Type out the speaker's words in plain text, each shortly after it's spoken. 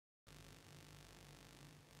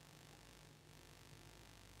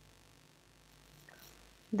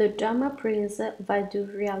The Dharma Prince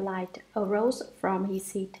Vajrayana arose from his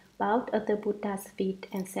seat, bowed at the Buddha's feet,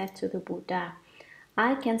 and said to the Buddha,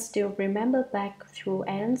 I can still remember back through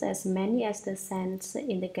aeons as many as the sands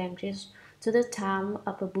in the Ganges to the time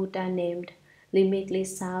of a Buddha named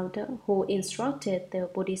Limitless Sound, who instructed the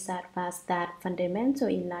Bodhisattvas that fundamental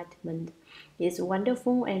enlightenment is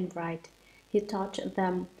wonderful and right. He taught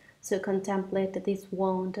them to contemplate this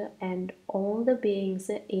world and all the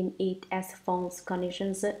beings in it as forms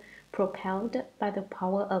conditions propelled by the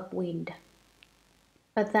power of wind.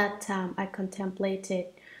 At that time I contemplated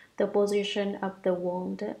the position of the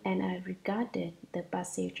world and I regarded the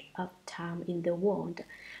passage of time in the world.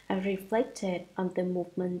 I reflected on the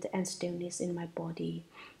movement and stillness in my body.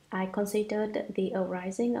 I considered the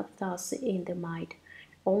arising of thoughts in the mind.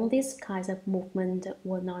 All these kinds of movement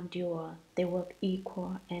were non-dual, they were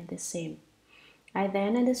equal and the same. I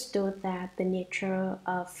then understood that the nature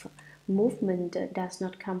of movement does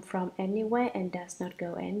not come from anywhere and does not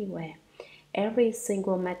go anywhere. Every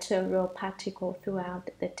single material particle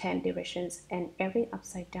throughout the 10 directions and every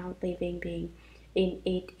upside-down living being in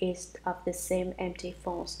it is of the same empty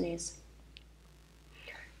falseness.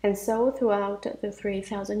 And so throughout the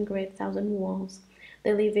 3,000 great thousand worlds,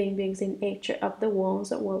 the living beings in each of the worlds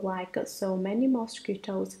were like so many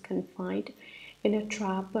mosquitoes confined in a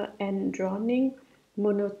trap and droning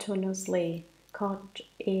monotonously, caught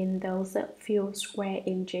in those few square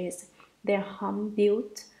inches, their hum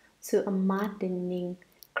built to a maddening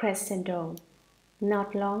crescendo.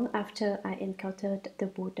 Not long after I encountered the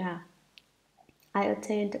Buddha, I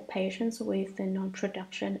attained patience with the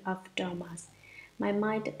non-production of dharmas. My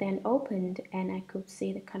mind then opened and I could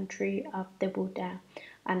see the country of the Buddha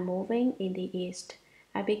unmoving in the east.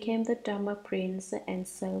 I became the Dharma Prince and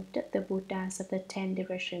served the Buddhas of the 10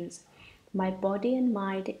 directions. My body and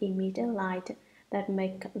mind emit a light that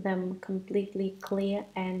make them completely clear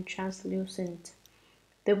and translucent.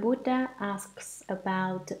 The Buddha asks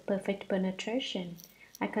about perfect penetration.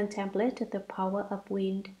 I contemplated the power of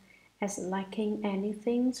wind as lacking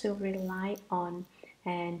anything to rely on,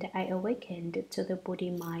 and I awakened to the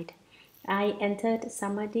Buddha mind. I entered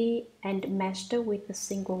Samadhi and mastered with a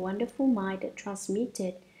single wonderful mind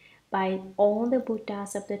transmitted by all the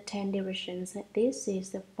Buddhas of the 10 directions. This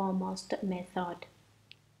is the foremost method.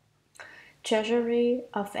 Treasury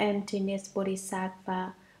of emptiness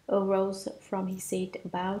Bodhisattva arose from his seat,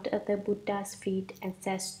 bowed at the Buddha's feet, and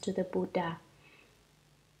says to the Buddha,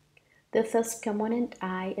 the first component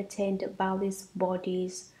I attained boundless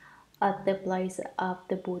bodies at the place of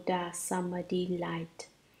the Buddha Samadhi light.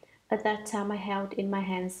 At that time I held in my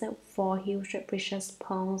hands 4 huge precious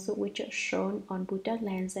pearls which shone on Buddha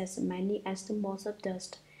lands as many as the motes of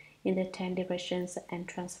dust in the 10 directions and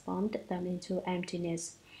transformed them into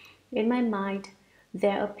emptiness. In my mind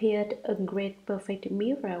there appeared a great perfect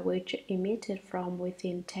mirror which emitted from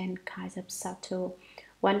within 10 kinds of subtle,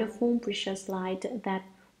 wonderful precious light that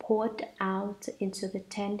poured out into the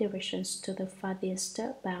 10 directions to the farthest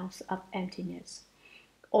bounds of emptiness.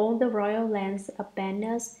 All the royal lands of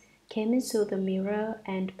banners came into the mirror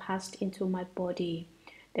and passed into my body.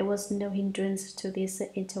 There was no hindrance to this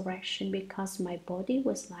interaction because my body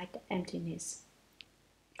was like emptiness.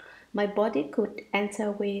 My body could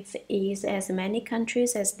enter with ease as many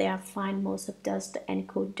countries as there are fine motes of dust and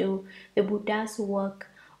could do the Buddha's work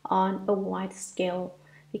on a wide scale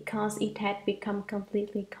because it had become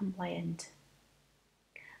completely compliant.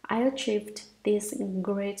 I achieved this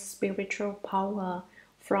great spiritual power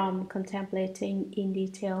from contemplating in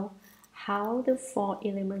detail how the 4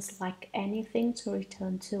 elements lack anything to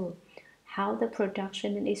return to, how the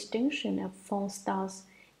production and extinction of false thoughts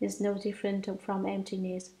is no different from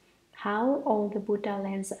emptiness, how all the Buddha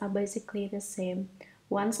lands are basically the same.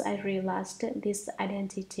 Once I realized this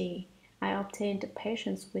identity, I obtained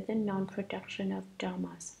patience with the non-production of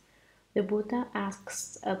dharmas. The Buddha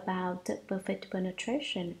asks about perfect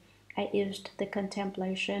penetration. I used the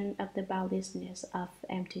contemplation of the boundlessness of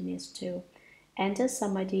emptiness to enter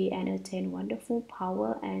Samadhi and attain wonderful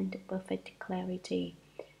power and perfect clarity.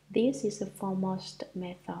 This is the foremost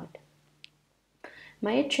method.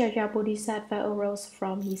 Myriad Bodhisattva arose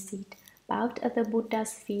from his seat, bowed at the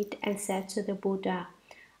Buddha's feet, and said to the Buddha,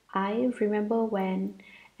 I remember when,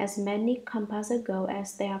 as many kampas ago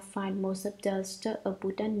as there are fine motes of dust, a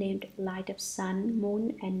Buddha named Light of Sun,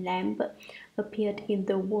 Moon, and Lamp appeared in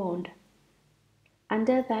the world.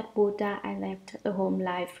 Under that Buddha I left a home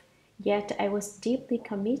life, yet I was deeply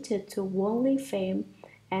committed to worldly fame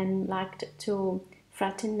and liked to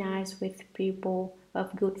fraternize with people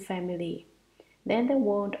of good family. Then the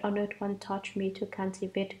world-honored one taught me to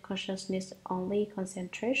cultivate consciousness only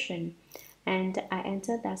concentration, and I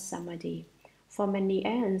entered that Samadhi. For many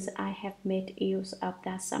aeons, I have made use of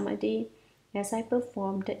that samadhi as I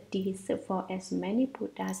performed deeds for as many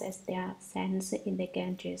Buddhas as there sands in the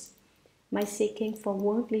Ganges. My seeking for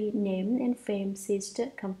worldly name and fame ceased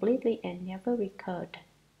completely and never recurred.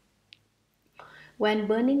 When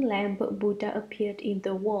burning lamp Buddha appeared in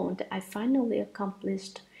the world, I finally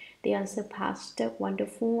accomplished the unsurpassed,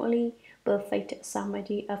 wonderfully perfect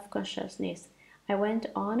samadhi of consciousness. I went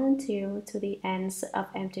on until to the ends of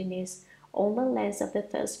emptiness, all the lands of the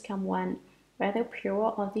thirst come one, whether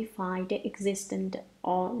pure or divine, existent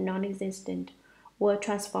or non-existent, were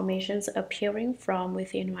transformations appearing from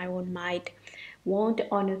within my own mind. World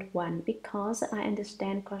honored one, because I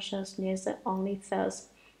understand consciousness only thus.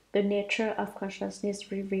 The nature of consciousness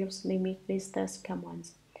reveals limitless thirst come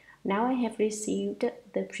ones. Now I have received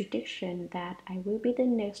the prediction that I will be the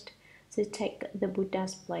next to take the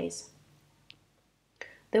Buddha's place.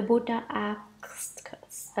 The Buddha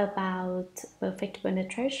asks about perfect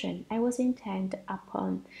penetration. I was intent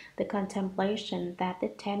upon the contemplation that the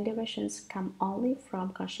 10 directions come only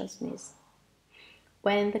from consciousness.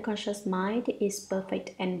 When the conscious mind is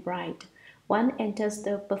perfect and bright, one enters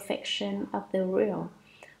the perfection of the real.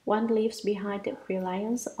 One leaves behind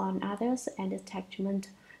reliance on others and attachment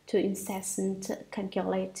to incessant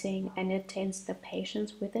calculating and attains the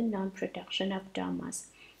patience with the non-production of dharmas.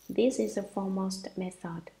 This is the foremost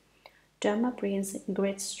method. Dharma brings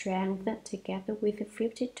great strength together with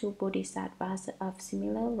 52 Bodhisattvas of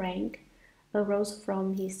similar rank, arose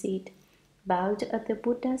from his seat, bowed at the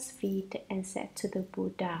Buddha's feet, and said to the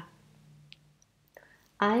Buddha,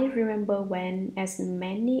 I remember when, as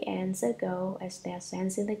many aeons ago as there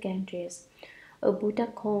sands in the Ganges, a Buddha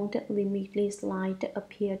called limitless light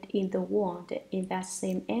appeared in the world. In that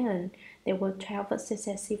same aeon, there were 12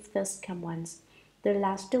 successive thirst come ones. The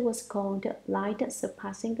last was called light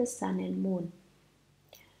surpassing the sun and moon.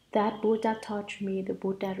 That Buddha taught me the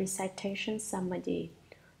Buddha recitation samadhi.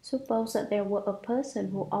 Suppose that there were a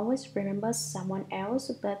person who always remembers someone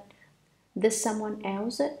else, but the someone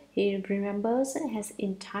else he remembers has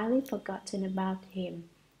entirely forgotten about him.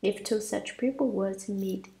 If two such people were to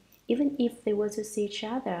meet, even if they were to see each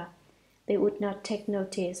other, they would not take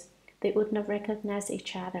notice, they would not recognize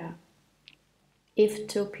each other. If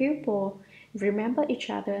two people remember each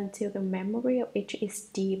other until the memory of each is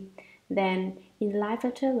deep, then in life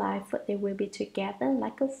after life they will be together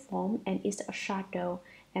like a form and its a shadow,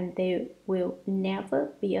 and they will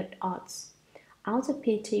never be at odds. Out of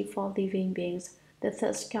pity for living beings, the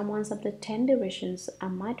thirst come ones of the 10 directions are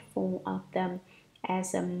mindful of them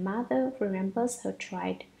as a mother remembers her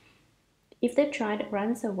child. If the child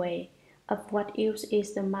runs away, of what use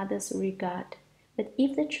is the mother's regard? But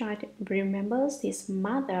if the child remembers his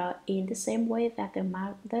mother in the same way that the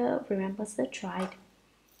mother remembers the child,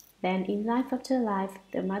 then in life after life,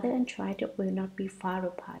 the mother and child will not be far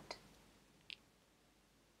apart.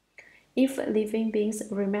 If living beings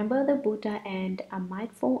remember the Buddha and are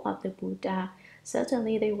mindful of the Buddha,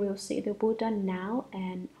 certainly they will see the Buddha now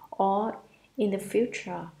and or in the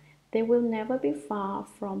future. They will never be far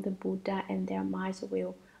from the Buddha, and their minds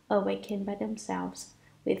will awaken by themselves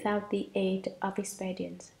without the aid of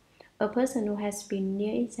expedients. A person who has been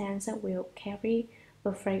near incense will carry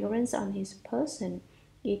a fragrance on his person.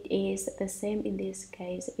 It is the same in this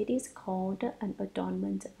case. It is called an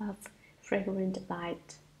adornment of fragrant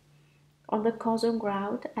light. On the causal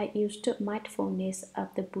ground, I used mindfulness of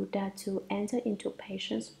the Buddha to enter into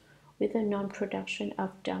patience with the non-production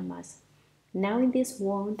of dharmas. Now in this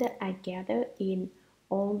world, I gather in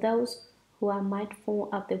all those who are mindful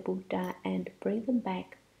of the Buddha and bring them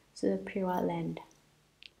back to the Pure Land.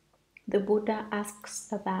 The Buddha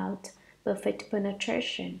asks about perfect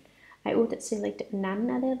penetration. I would select none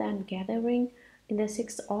other than gathering in the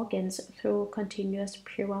 6 organs through continuous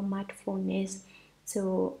pure mindfulness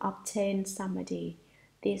to obtain samadhi.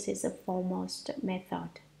 This is the foremost method.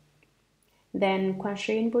 Then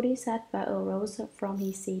Kwanshin Bodhisattva arose from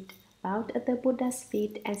his seat, bowed at the Buddha's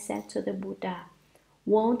feet, and said to the Buddha,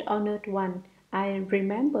 World honored one, I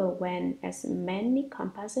remember when, as many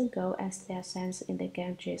kampas ago as there sands in the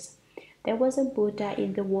Ganges, there was a Buddha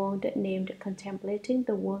in the world named Contemplating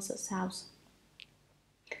the World's South.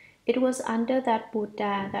 It was under that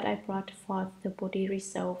Buddha that I brought forth the Bodhi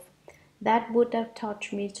resolve. That Buddha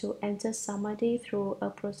taught me to enter samadhi through a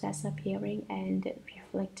process of hearing and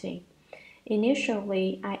reflecting.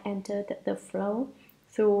 Initially, I entered the flow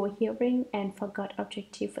through hearing and forgot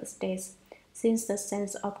objective states. Since the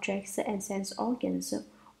sense objects and sense organs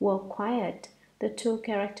were quiet, the 2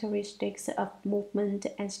 characteristics of movement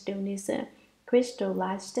and stillness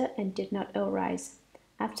crystallized and did not arise.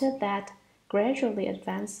 After that, gradually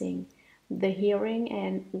advancing, The hearing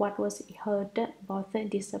and what was heard both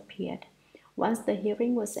disappeared. Once the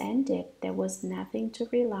hearing was ended, there was nothing to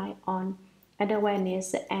rely on, and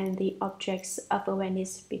awareness and the objects of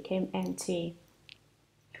awareness became empty.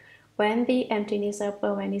 When the emptiness of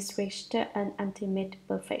awareness reached an ultimate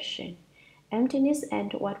perfection, emptiness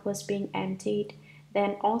and what was being emptied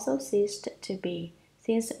then also ceased to be.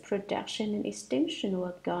 Since production and extinction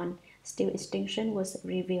were gone, still extinction was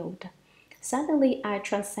revealed. Suddenly I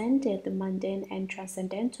transcended the mundane and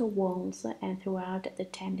transcendental worlds, and throughout the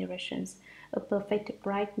 10 directions, a perfect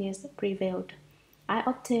brightness prevailed. I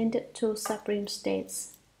obtained two supreme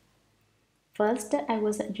states. First, I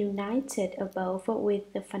was united above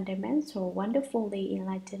with the fundamental, wonderfully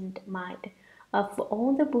enlightened mind of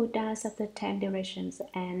all the Buddhas of the 10 directions,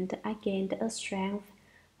 and I gained a strength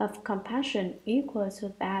of compassion equal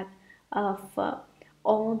to that of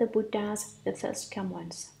all the Buddhas, the thirst come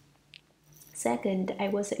ones. Second, I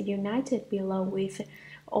was united below with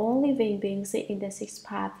all living beings in the six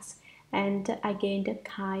paths, and I gained a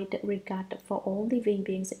kind regard for all living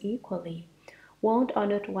beings equally. World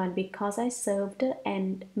honored one, because I served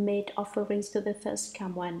and made offerings to the thirst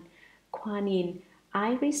come one, Kuan Yin,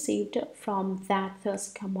 I received from that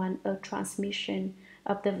thirst come one a transmission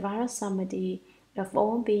of the Varasamadhi of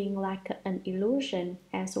all being like an illusion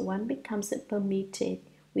as one becomes permitted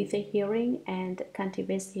with the hearing and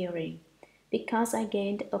cultivates hearing. Because I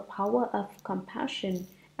gained a power of compassion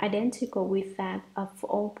identical with that of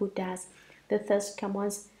all Buddhas, the thirst come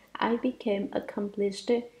ones, I became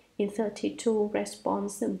accomplished in 32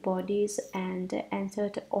 response bodies and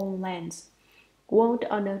entered all lands. World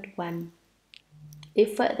honored one.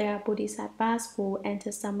 If there are Bodhisattvas who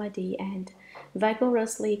enter Samadhi and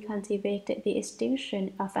vigorously cultivate the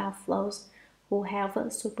extinction of outflows, who have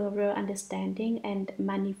superior understanding and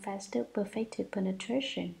manifest perfected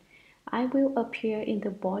penetration, I will appear in the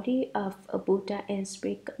body of a Buddha and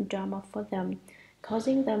speak Dharma for them,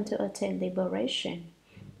 causing them to attain liberation.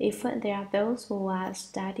 If there are those who are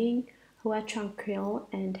studying, who are tranquil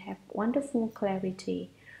and have wonderful clarity,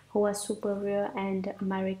 who are superior and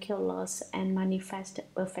miraculous and manifest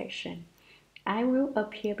perfection, I will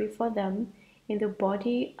appear before them in the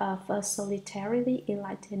body of a solitarily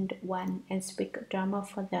enlightened one and speak Dharma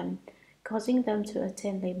for them, causing them to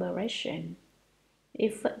attain liberation.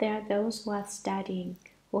 If there are those who are studying,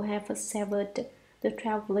 who have severed the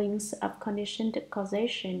 12 links of conditioned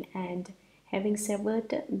causation and, having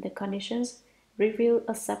severed the conditions, reveal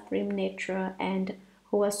a supreme nature and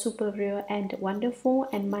who are superior and wonderful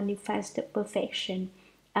and manifest perfection,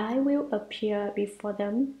 I will appear before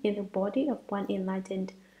them in the body of one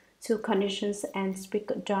enlightened to conditions and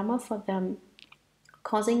speak Dharma for them,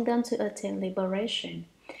 causing them to attain liberation.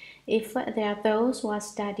 If there are those who are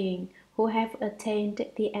studying, who have attained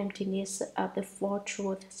the emptiness of the Four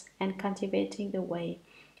Truths and cultivating the way,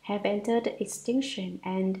 have entered extinction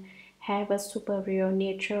and have a superior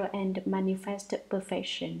nature and manifest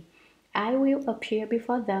perfection, I will appear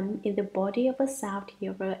before them in the body of a sound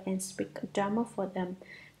hearer and speak Dharma for them,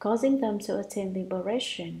 causing them to attain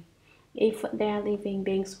liberation. If there are living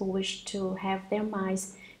beings who wish to have their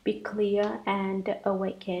minds be clear and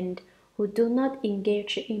awakened, who do not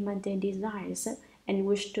engage in mundane desires and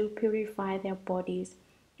wish to purify their bodies,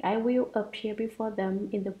 I will appear before them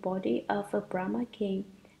in the body of a Brahma king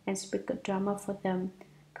and speak Dharma for them,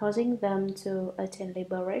 causing them to attain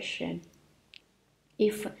liberation.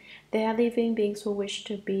 If there are living beings who wish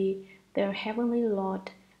to be their heavenly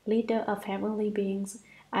Lord, leader of heavenly beings,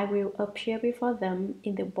 I will appear before them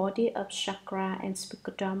in the body of Chakra and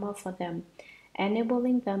speak Dharma for them,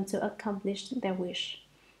 enabling them to accomplish their wish.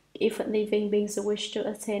 If living beings wish to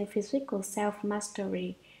attain physical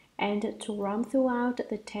self-mastery and to roam throughout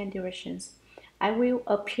the 10 directions, I will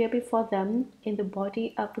appear before them in the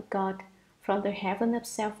body of God from the heaven of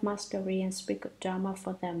self-mastery and speak Dharma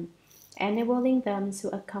for them, enabling them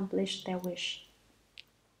to accomplish their wish.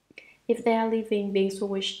 If there are living beings who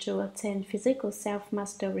wish to attain physical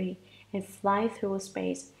self-mastery and fly through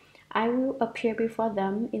space, I will appear before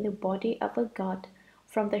them in the body of a God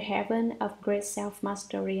from the heaven of great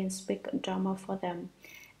self-mastery and speak Dharma for them,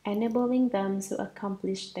 enabling them to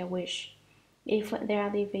accomplish their wish. If there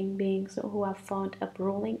are living beings who are fond of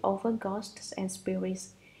ruling over ghosts and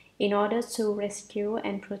spirits in order to rescue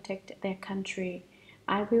and protect their country,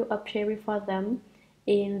 I will appear before them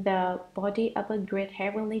in the body of a great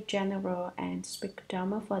heavenly general and speak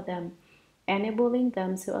Dharma for them, enabling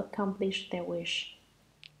them to accomplish their wish.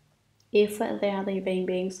 If there are living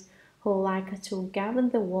beings who like to govern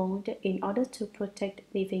the world in order to protect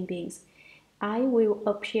living beings, I will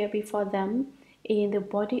appear before them in the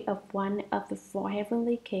body of one of the 4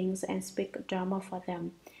 heavenly kings and speak Dharma for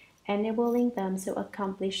them, enabling them to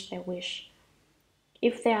accomplish their wish.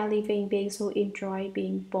 If they are living beings who enjoy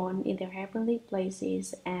being born in the heavenly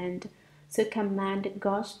places and to command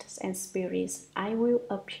ghosts and spirits, I will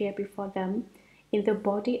appear before them in the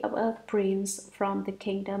body of a prince from the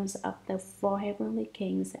kingdoms of the four heavenly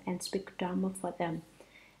kings and speak Dharma for them,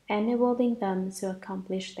 enabling them to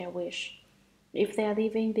accomplish their wish. If they are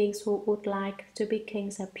living beings who would like to be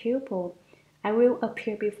kings of pupil, I will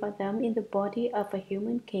appear before them in the body of a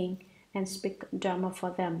human king and speak Dharma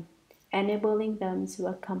for them, enabling them to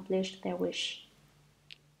accomplish their wish.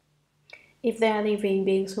 If they are living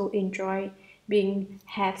beings who enjoy being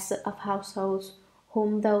heads of households,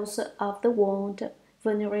 whom those of the world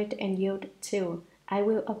venerate and yield to, I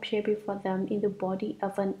will appear before them in the body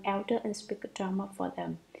of an elder and speak Dharma for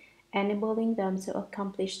them, enabling them to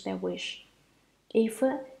accomplish their wish. If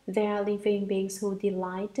they are living beings who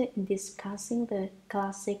delight in discussing the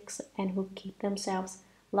classics and who keep themselves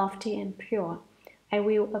lofty and pure, I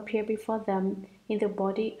will appear before them in the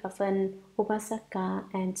body of an upasaka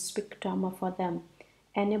and speak Dharma for them,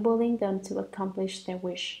 enabling them to accomplish their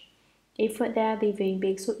wish. If they are living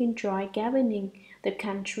beings who enjoy governing the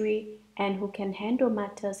country and who can handle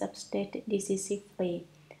matters of state decisively,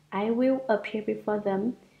 I will appear before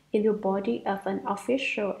them in the body of an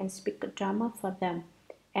official and speak Dharma for them,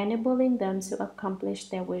 enabling them to accomplish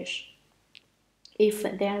their wish. If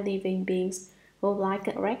they are living beings who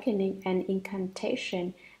like reckoning and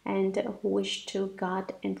incantation and who wish to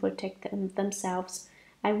guard and protect themselves,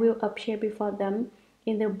 I will appear before them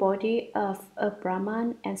in the body of a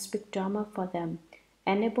Brahman and speak Dharma for them,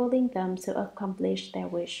 enabling them to accomplish their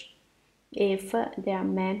wish. If they are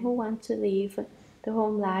men who want to live the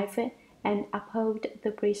home life and uphold the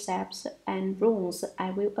precepts and rules, I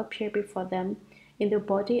will appear before them in the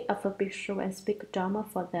body of a bhikshu and speak Dharma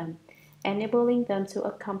for them, enabling them to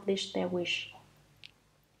accomplish their wish.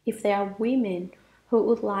 If they are women who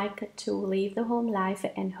would like to live the home life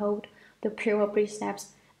and hold the pure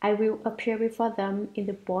precepts, I will appear before them in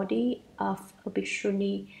the body of a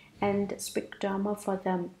bhikshuni and speak Dharma for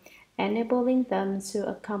them, enabling them to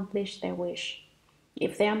accomplish their wish.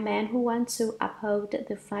 If they are men who want to uphold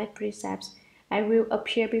the 5 precepts, I will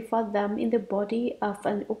appear before them in the body of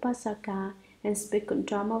an upasaka and speak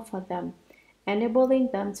Dharma for them, enabling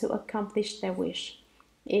them to accomplish their wish.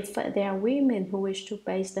 If there are women who wish to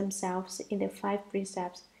base themselves in the 5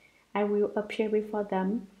 precepts, I will appear before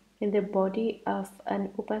them in the body of an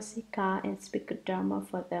upasika and speak Dharma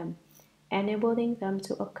for them, enabling them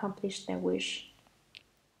to accomplish their wish.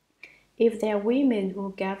 If there are women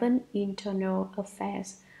who govern internal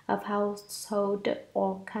affairs of household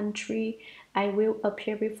or country, I will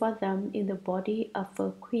appear before them in the body of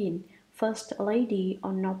a queen, first lady,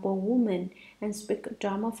 or noble woman, and speak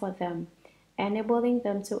Dharma for them, enabling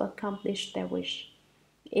them to accomplish their wish.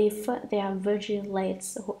 If they are virgin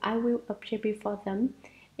ladies, I will appear before them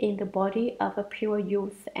in the body of a pure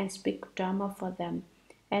youth and speak Dharma for them,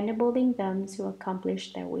 enabling them to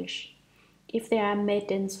accomplish their wish. If there are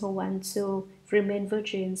maidens who want to remain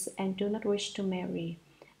virgins and do not wish to marry,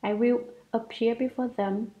 I will appear before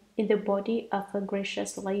them in the body of a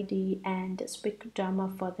gracious lady and speak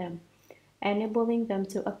Dharma for them, enabling them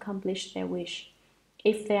to accomplish their wish.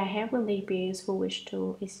 If there are heavenly beings who wish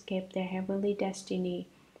to escape their heavenly destiny,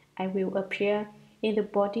 I will appear in the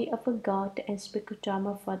body of a god and speak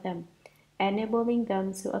Dharma for them, enabling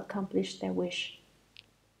them to accomplish their wish.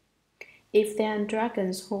 If there are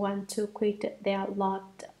dragons who want to quit their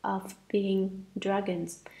lot of being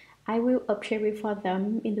dragons, I will appear before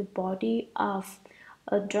them in the body of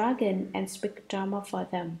a dragon and speak Dharma for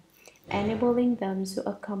them, enabling them to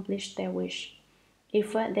accomplish their wish.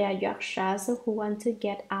 If there are yakshas who want to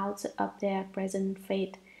get out of their present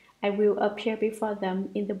fate, I will appear before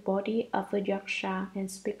them in the body of a yaksha and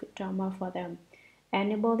speak Dharma for them,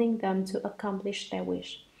 enabling them to accomplish their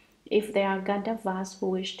wish. If there are Gandharvas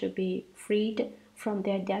who wish to be freed from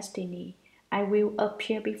their destiny, I will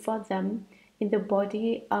appear before them in the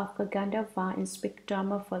body of a Gandharva and speak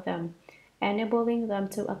Dharma for them, enabling them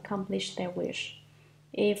to accomplish their wish.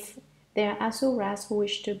 If there are Asuras who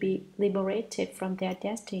wish to be liberated from their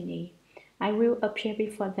destiny, I will appear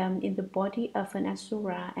before them in the body of an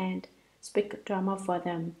Asura and speak Dharma for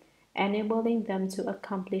them, enabling them to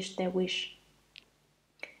accomplish their wish.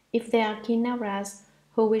 If there are Kinnaras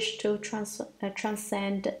who wish to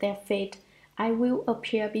transcend their fate, I will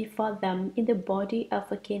appear before them in the body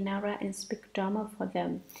of a Kinnara and speak Dharma for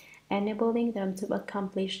them, enabling them to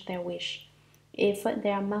accomplish their wish. If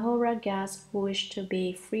there are Mahoragas who wish to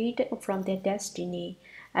be freed from their destiny,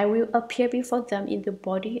 I will appear before them in the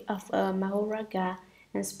body of a Mahoraga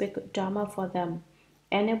and speak Dharma for them,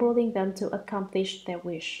 enabling them to accomplish their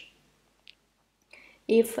wish.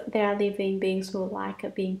 If there are living beings who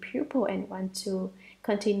like being pupil and want to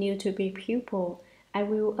continue to be pupil, I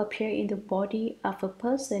will appear in the body of a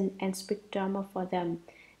person and speak Dharma for them,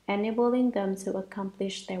 enabling them to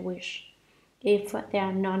accomplish their wish. If they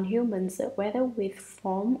are non-humans, whether with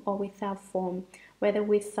form or without form, whether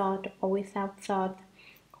with thought or without thought,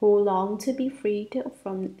 who long to be freed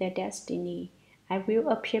from their destiny, I will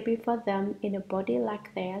appear before them in a body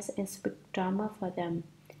like theirs and speak Dharma for them,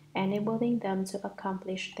 enabling them to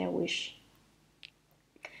accomplish their wish.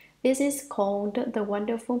 This is called the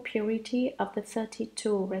wonderful purity of the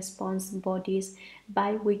 32 response bodies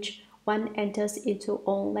by which one enters into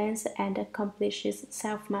all lands and accomplishes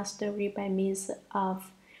self-mastery by means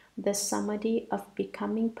of the samadhi of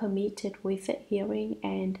becoming permitted with hearing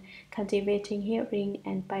and cultivating hearing,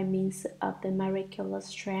 and by means of the miraculous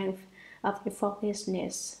strength of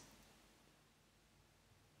effortlessness.